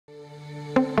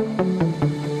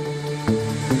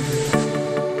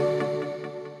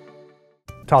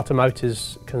Tata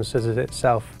Motors considers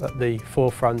itself at the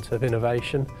forefront of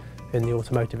innovation in the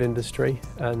automotive industry,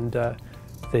 and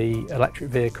the electric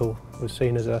vehicle was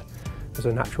seen as a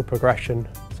natural progression.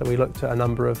 So we looked at a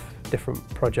number of different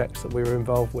projects that we were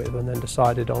involved with and then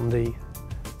decided on the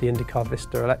Indica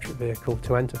Vista electric vehicle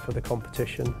to enter for the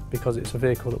competition, because it's a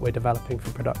vehicle that we're developing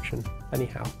for production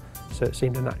anyhow, so it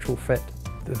seemed a natural fit.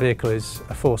 The vehicle is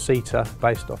a four-seater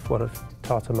based off one of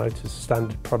Tata Motors'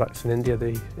 standard products in India,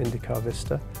 the Indica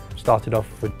Vista. Started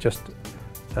off with just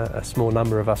a small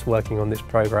number of us working on this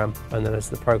program, and then as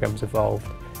the program's evolved,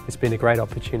 it's been a great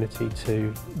opportunity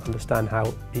to understand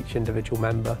how each individual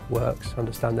member works,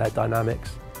 understand their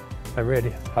dynamics, and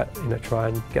really try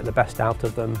and get the best out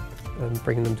of them and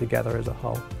bring them together as a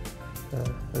whole.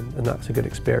 And that's a good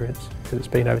experience, because it's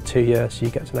been over 2 years, so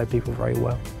you get to know people very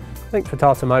well. I think for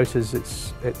Tata Motors,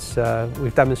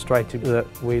 we've demonstrated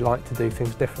that we like to do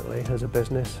things differently as a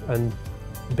business, and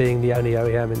being the only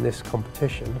OEM in this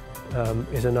competition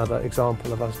is another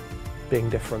example of us being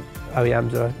different.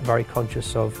 OEMs are very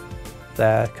conscious of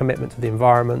their commitment to the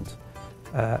environment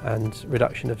and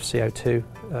reduction of CO2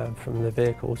 from the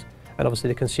vehicles, and obviously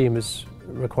the consumer's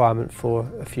requirement for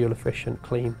a fuel-efficient,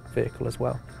 clean vehicle as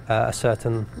well. A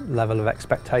certain level of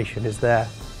expectation is there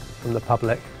from the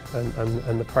public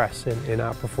and the press in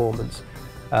our performance,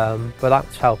 but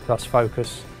that's helped us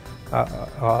focus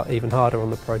even harder on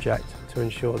the project to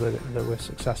ensure that we're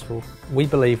successful. We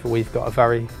believe we've got a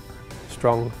very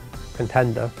strong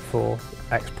contender for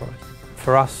Xprize.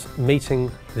 For us,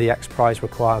 meeting the Xprize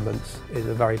requirements is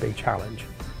a very big challenge.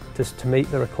 Just to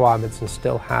meet the requirements and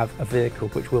still have a vehicle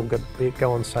which will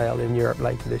go on sale in Europe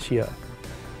later this year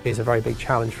is a very big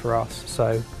challenge for us.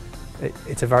 So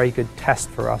it's a very good test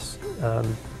for us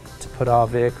to put our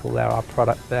vehicle there, our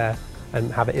product there,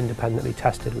 and have it independently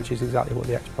tested, which is exactly what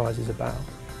the Xprize is about.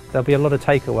 There'll be a lot of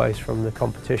takeaways from the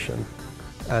competition,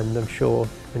 and I'm sure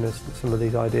some of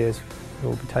these ideas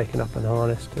will be taken up and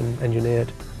harnessed and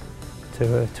engineered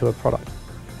to a product.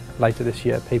 Later this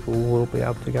year, people will be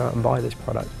able to go out and buy this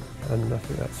product, and I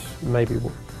think that's maybe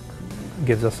what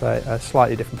gives us a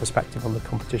slightly different perspective on the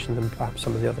competition than perhaps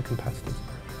some of the other competitors.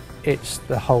 It's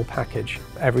the whole package.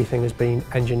 Everything has been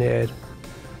engineered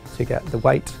to get the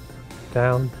weight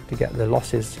down, to get the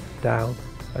losses down,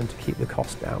 and to keep the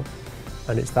cost down.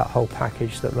 And it's that whole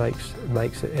package that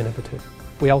makes it innovative.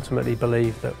 We ultimately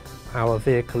believe that our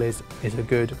vehicle is a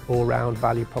good all-round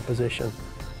value proposition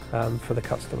for the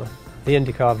customer. The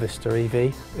Indica Vista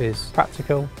EV is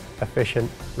practical, efficient,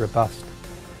 robust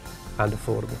and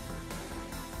affordable.